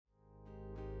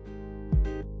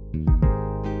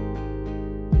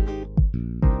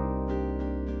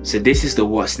So this is the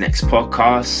What's Next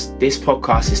podcast. This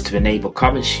podcast is to enable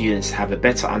current students to have a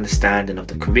better understanding of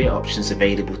the career options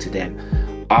available to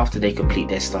them after they complete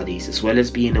their studies, as well as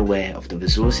being aware of the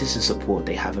resources and support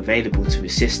they have available to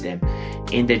assist them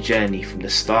in their journey from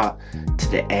the start to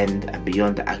the end and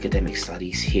beyond the academic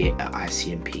studies here at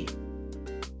ICMP.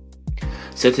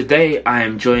 So today I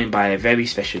am joined by a very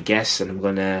special guest, and I'm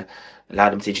going to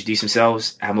allow them to introduce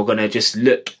themselves, and we're going to just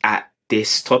look at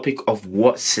this topic of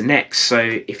what's next.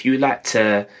 So if you'd like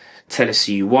to tell us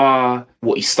who you are,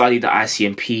 what you studied at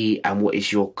ICMP, and what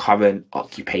is your current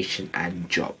occupation and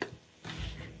job.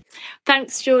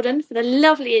 Thanks, Jordan, for the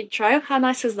lovely intro. How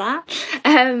nice was that?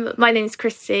 My name's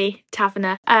Cristy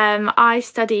Taviner. I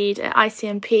studied at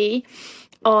ICMP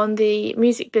on the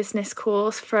music business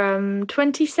course from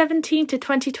 2017 to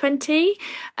 2020.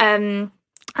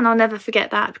 And I'll never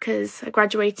forget that because I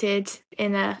graduated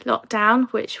in a lockdown,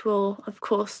 which we'll, of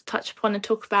course, touch upon and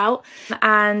talk about.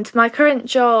 And my current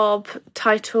job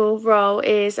title role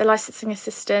is a licensing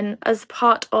assistant as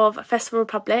part of Festival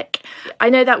Republic. I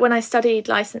know that when I studied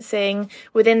licensing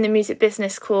within the music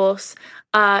business course,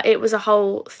 it was a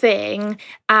whole thing,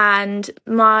 and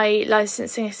my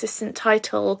licensing assistant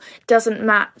title doesn't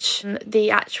match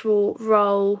the actual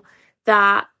role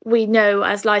that we know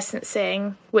as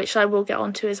licensing, which I will get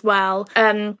onto as well.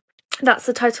 That's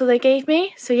the title they gave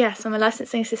me. So yes, I'm a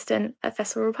licensing assistant at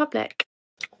Festival Republic.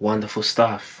 Wonderful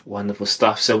stuff. Wonderful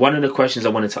stuff. So one of the questions I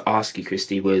wanted to ask you,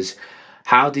 Cristy, was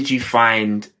how did you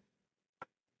find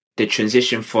the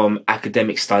transition from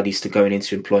academic studies to going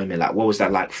into employment? Like, what was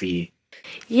that like for you?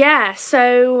 Yeah,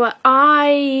 so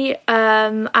I,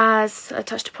 as I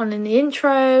touched upon in the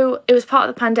intro, it was part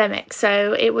of the pandemic,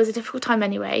 so it was a difficult time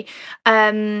anyway.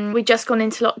 We'd just gone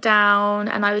into lockdown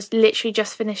and I was literally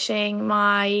just finishing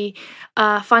my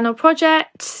final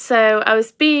project, so I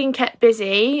was being kept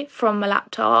busy from my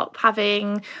laptop,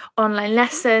 having online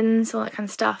lessons, all that kind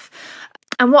of stuff.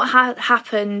 And what had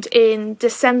happened in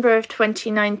December of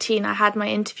 2019, I had my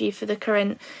interview for the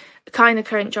current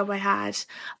job I had,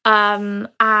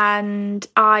 and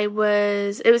it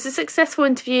was a successful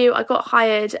interview. I got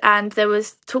hired, and there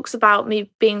was talks about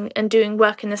me being and doing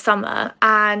work in the summer,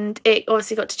 and it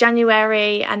obviously got to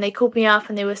January and they called me up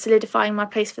and they were solidifying my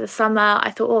place for the summer.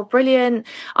 I thought, oh, brilliant,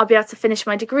 I'll be able to finish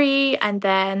my degree and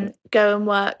then go and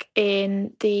work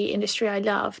in the industry I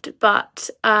loved. But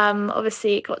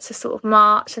obviously it got to sort of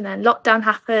March and then lockdown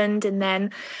happened, and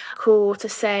then call to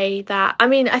say that,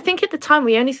 I think at the time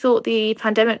we only thought the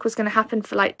pandemic was going to happen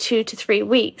for like 2 to 3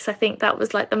 weeks. I think that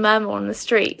was like the murmur on the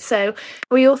street. So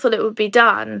we all thought it would be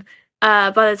done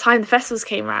by the time the festivals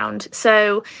came round.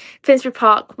 So Finsbury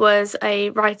Park was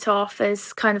a write-off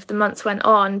as kind of the months went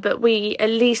on, but we at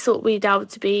least thought we'd be able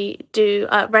to do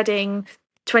Reading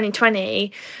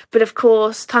 2020. But of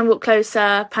course, time got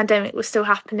closer, pandemic was still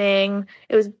happening.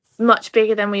 It was much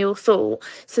bigger than we all thought.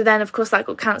 So then, of course, that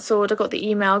got cancelled. I got the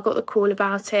email, got the call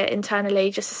about it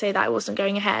internally just to say that it wasn't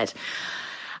going ahead.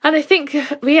 And I think,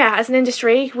 as an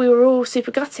industry, we were all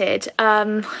super gutted.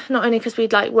 Not only because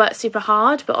we'd worked super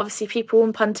hard, but obviously people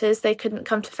and punters, they couldn't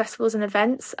come to festivals and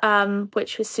events,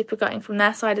 which was super gutting from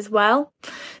their side as well.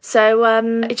 So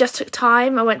it just took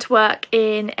time. I went to work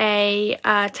in a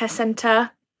test centre,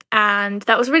 and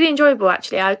that was really enjoyable,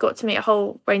 actually. I got to meet a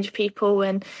whole range of people,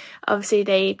 and obviously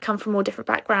they'd come from all different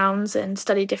backgrounds and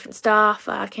studied different stuff.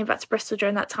 I came back to Bristol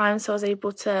during that time, so I was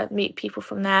able to meet people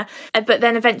from there. But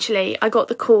then eventually I got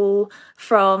the call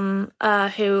from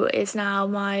who is now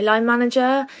my line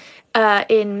manager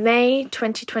in May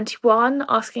 2021,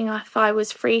 asking if I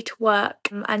was free to work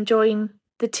and join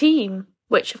the team,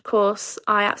 which of course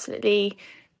I absolutely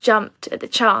jumped at the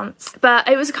chance. But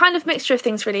it was a kind of mixture of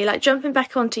things, really. Like jumping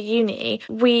back onto uni,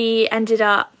 we ended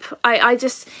up, I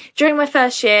just, during my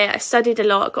first year, I studied a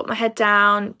lot, got my head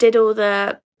down, did all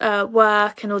the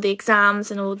work and all the exams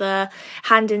and all the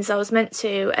hand-ins I was meant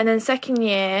to. And then second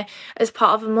year, as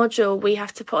part of a module, we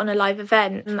have to put on a live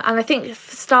event. And I think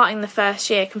starting the first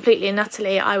year completely and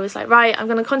utterly, I was like, right, I'm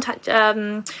going to contact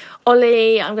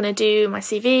Ollie, I'm going to do my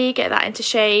CV, get that into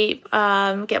shape,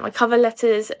 get my cover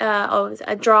letters, or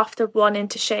a draft of one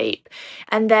into shape.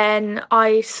 And then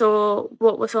I saw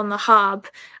what was on the hub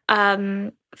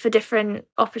for different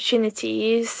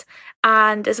opportunities.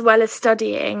 And as well as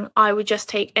studying, I would just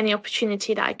take any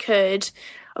opportunity that I could.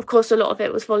 Of course, a lot of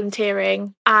it was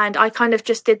volunteering. And I kind of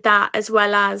just did that as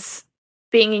well as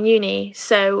being in uni.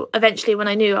 So eventually, when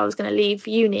I knew I was going to leave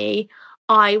uni,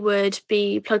 I would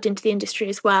be plugged into the industry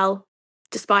as well,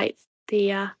 despite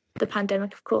the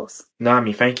pandemic, of course. No,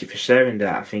 thank you for sharing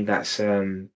that. I think that's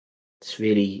it's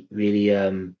really, really,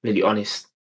 really honest,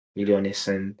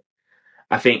 and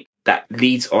I think that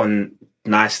leads on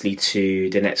nicely to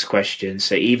the next question.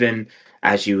 So even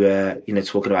as you were,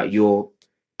 talking about your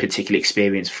particular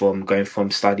experience from going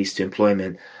from studies to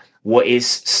employment, what is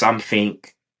something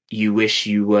you wish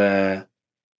you were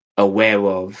aware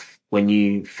of when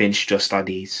you finished your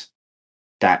studies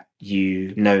that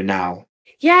you know now?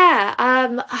 Yeah,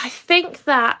 I think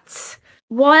that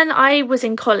when I was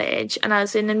in college, and I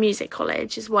was in a music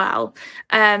college as well,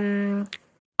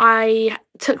 I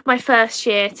took my first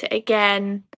year to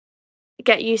again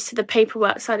get used to the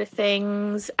paperwork side of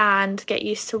things and get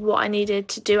used to what I needed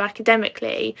to do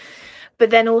academically. But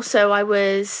then also I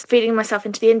was feeding myself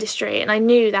into the industry, and I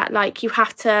knew that like you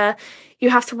have to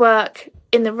work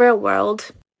in the real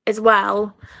world as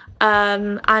well.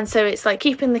 And so it's like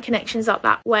keeping the connections up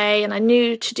that way. And I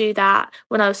knew to do that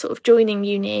when I was sort of joining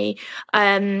uni.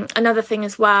 Another thing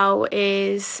as well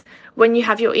is when you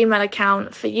have your email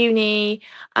account for uni,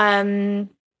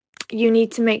 you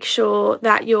need to make sure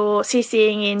that you're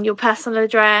CCing in your personal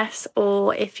address,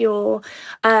 or if you're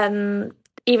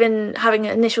even having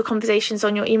initial conversations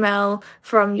on your email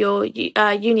from your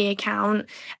uni account,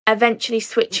 eventually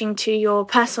switching to your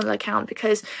personal account.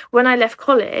 Because when I left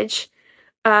college,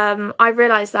 I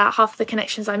realised that half the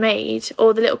connections I made,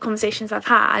 or the little conversations I've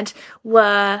had,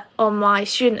 were on my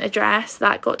student address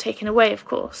that got taken away, of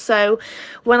course. So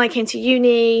when I came to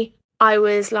uni, I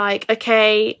was like,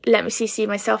 okay, let me CC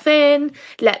myself in,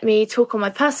 let me talk on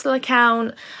my personal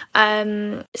account.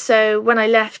 So when I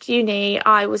left uni,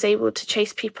 I was able to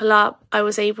chase people up. I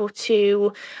was able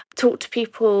to talk to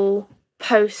people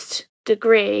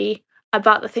post-degree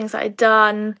about the things that I'd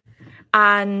done.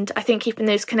 And I think keeping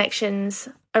those connections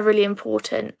are really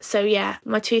important. So yeah,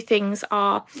 my two things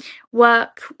are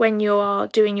work when you are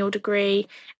doing your degree,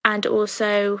 and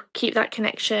also keep that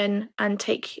connection and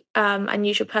take and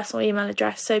use your personal email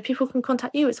address so people can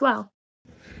contact you as well.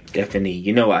 Definitely.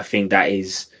 You know what? I think that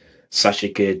is such a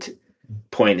good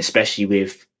point, especially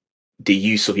with the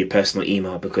use of your personal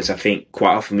email, because I think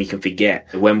quite often we can forget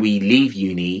when we leave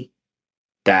uni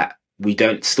that we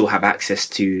don't still have access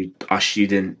to our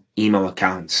student email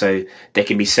account. So there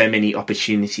can be so many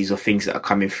opportunities or things that are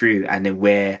coming through, and then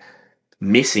we're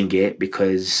missing it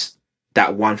because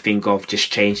that one thing of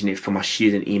just changing it from our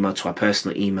student email to our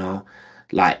personal email,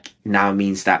 like now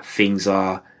means that things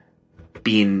are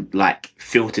being like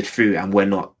filtered through and we're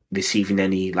not receiving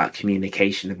any like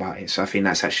communication about it. So I think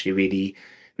that's actually a really,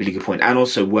 really good point. And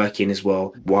also working as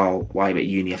well while you're at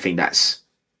uni, I think that's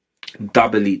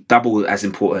double as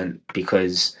important,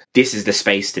 because this is the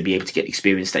space to be able to get the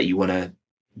experience that you want to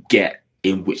get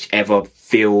in whichever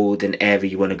field and area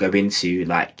you want to go into.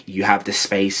 Like you have the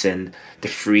space and the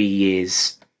 3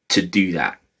 years to do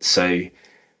that. So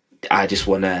I just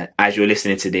want to, as you're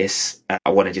listening to this,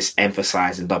 I want to just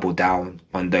emphasize and double down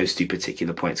on those two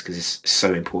particular points because it's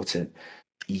so important.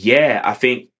 Yeah, I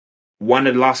think one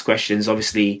of the last questions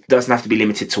obviously doesn't have to be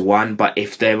limited to one, but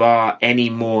if there are any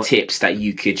more tips that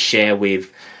you could share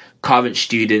with current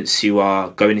students who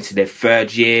are going into their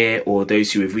third year, or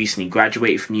those who have recently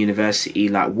graduated from university,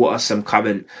 like what are some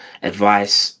current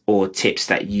advice or tips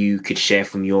that you could share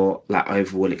from your like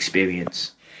overall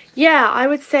experience? Yeah, I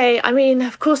would say, I mean,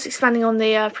 of course, expanding on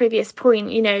the previous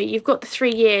point, you know, you've got the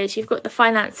 3 years, you've got the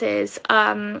finances,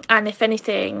 and if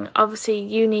anything, obviously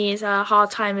uni is a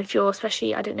hard time if you're,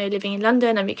 especially, I don't know, living in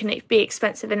London. I mean, it can be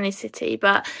expensive in any city,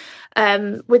 but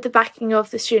with the backing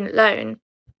of the student loan,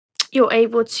 you're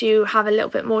able to have a little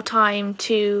bit more time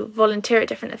to volunteer at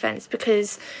different events,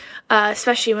 because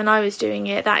especially when I was doing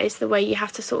it, that is the way you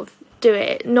have to sort of do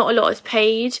it. Not a lot is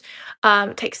paid.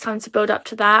 It takes time to build up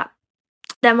to that.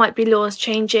 There might be laws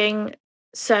changing,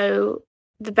 so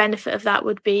the benefit of that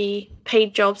would be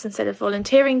paid jobs instead of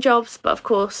volunteering jobs. But of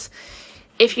course,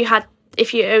 if you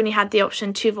only had the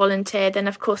option to volunteer, then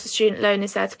of course the student loan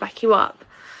is there to back you up.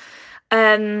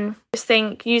 Just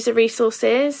think user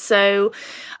resources. So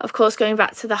of course, going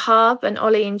back to the hub and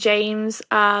Ollie and James,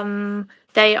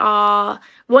 they are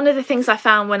one of the things I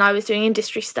found when I was doing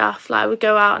industry stuff. Like I would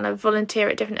go out and I would volunteer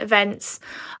at different events.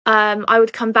 I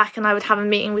would come back and I would have a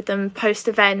meeting with them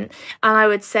post-event, and I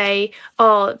would say,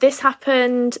 oh, this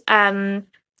happened.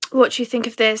 What do you think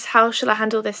of this? How shall I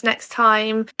handle this next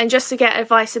time? And just to get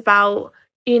advice about,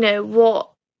 you know, what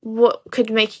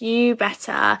could make you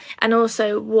better, and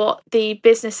also what the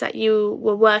business that you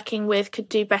were working with could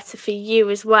do better for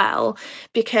you as well,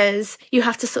 because you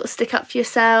have to sort of stick up for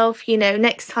yourself. You know,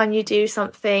 next time you do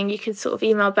something, you can sort of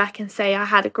email back and say, I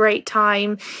had a great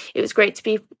time, it was great to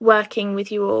be working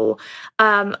with you all,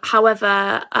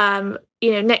 however,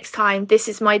 you know, next time this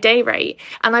is my day rate.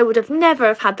 And I would have never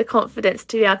have had the confidence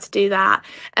to be able to do that.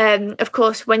 Of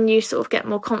course, when you sort of get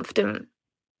more confident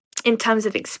in terms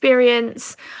of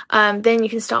experience, then you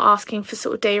can start asking for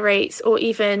sort of day rates or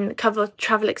even cover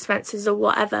travel expenses or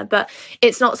whatever. But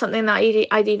it's not something that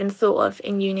I'd even thought of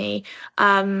in uni,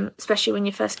 especially when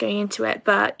you're first going into it.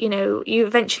 But, you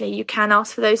eventually you can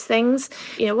ask for those things.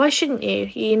 Why shouldn't you?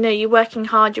 You're working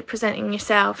hard, you're presenting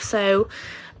yourself. So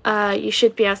you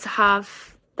should be able to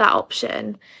have that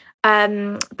option.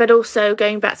 But also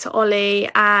going back to Ollie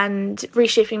and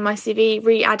reshaping my CV,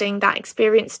 re-adding that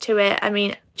experience to it. I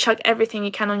mean, chuck everything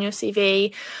you can on your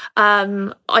CV.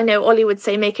 I know Ollie would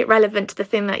say make it relevant to the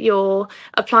thing that you're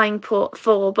applying for,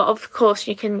 but of course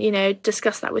you can,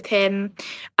 discuss that with him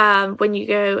when you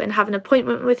go and have an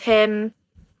appointment with him.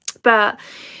 But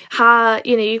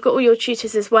you've got all your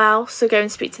tutors as well, so go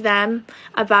and speak to them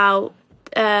about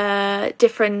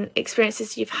different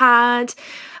experiences you've had.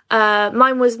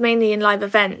 Mine was mainly in live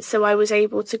events, so I was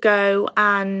able to go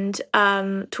and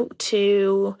talk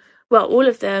to, all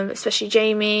of them, especially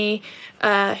Jamie,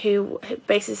 who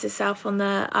bases herself on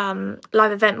the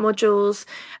live event modules,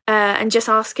 and just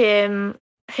ask him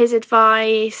his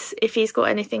advice, if he's got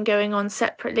anything going on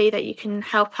separately that you can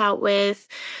help out with.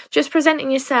 Just presenting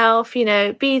yourself,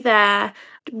 be there.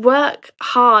 Work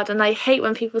hard, and I hate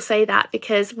when people say that,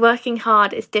 because working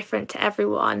hard is different to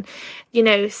everyone.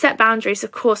 Set boundaries,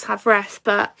 of course, have rest,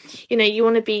 but you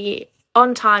want to be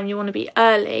on time, you want to be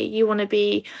early, you want to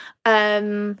be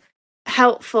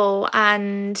helpful,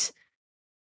 and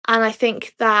I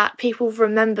think that people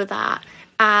remember that,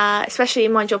 especially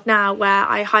in my job now where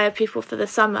I hire people for the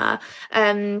summer.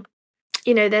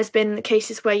 There's been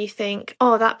cases where you think,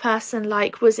 oh, that person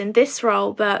was in this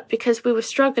role, but because we were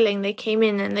struggling, they came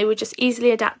in and they were just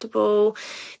easily adaptable.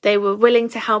 They were willing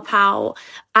to help out,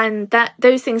 and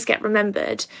those things get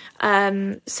remembered.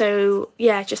 So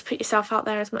yeah, just put yourself out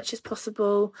there as much as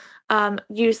possible.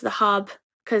 Use the hub,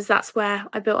 because that's where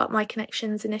I built up my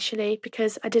connections initially,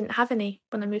 because I didn't have any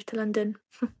when I moved to London.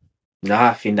 No,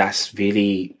 I think that's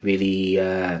really, really,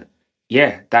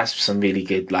 that's some really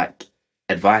good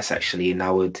advice actually, and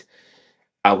I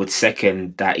would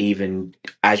second that. Even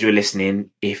as you're listening,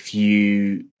 if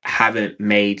you haven't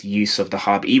made use of the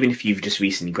hub, even if you've just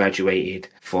recently graduated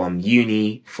from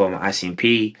uni, from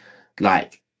ICMP,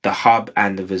 the hub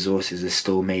and the resources are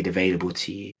still made available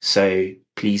to you. So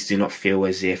please do not feel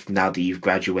as if now that you've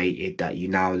graduated that you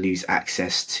now lose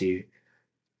access to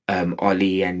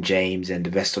Ollie and James and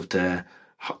the rest of the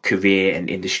career and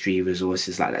industry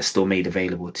resources that's still made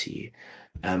available to you.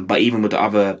 But even with the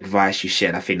other advice you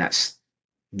shared, I think that's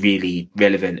really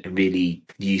relevant and really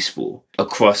useful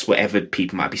across whatever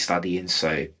people might be studying.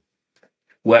 So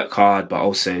work hard, but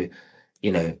also,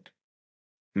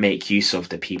 make use of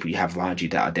the people you have around you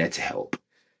that are there to help,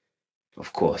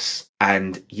 of course.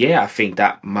 And I think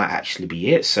that might actually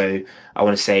be it. So I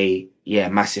want to say,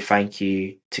 massive thank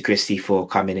you to Cristy for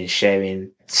coming and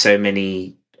sharing so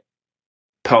many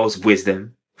pearls of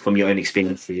wisdom from your own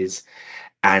experiences.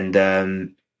 And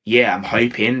I'm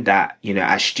hoping that,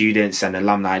 as students and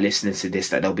alumni listening to this,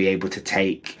 that they'll be able to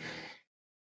take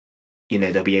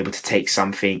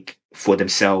something for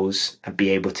themselves and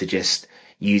be able to just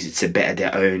use it to better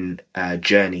their own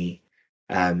journey,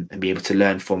 and be able to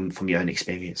learn from your own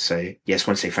experience. So just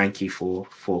want to say thank you for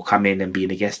coming and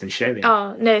being a guest and sharing.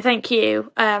 Oh no, thank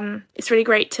you. It's really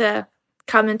great to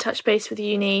come and touch base with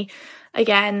uni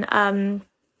again.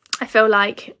 I feel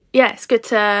like it's good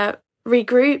to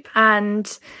regroup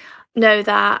and know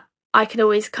that I can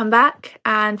always come back,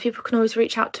 and people can always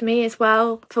reach out to me as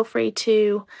well. Feel free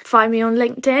to find me on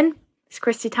LinkedIn. It's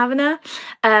Cristy Taviner.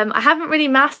 I haven't really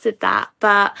mastered that,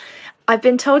 but I've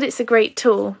been told it's a great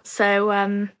tool.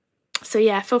 So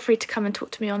feel free to come and talk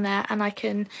to me on there, and I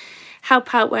can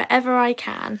help out wherever I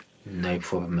can. No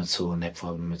problem at all.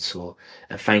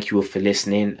 And thank you all for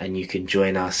listening, and you can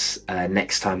join us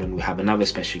next time when we have another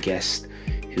special guest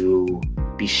who will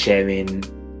be sharing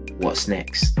what's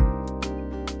next.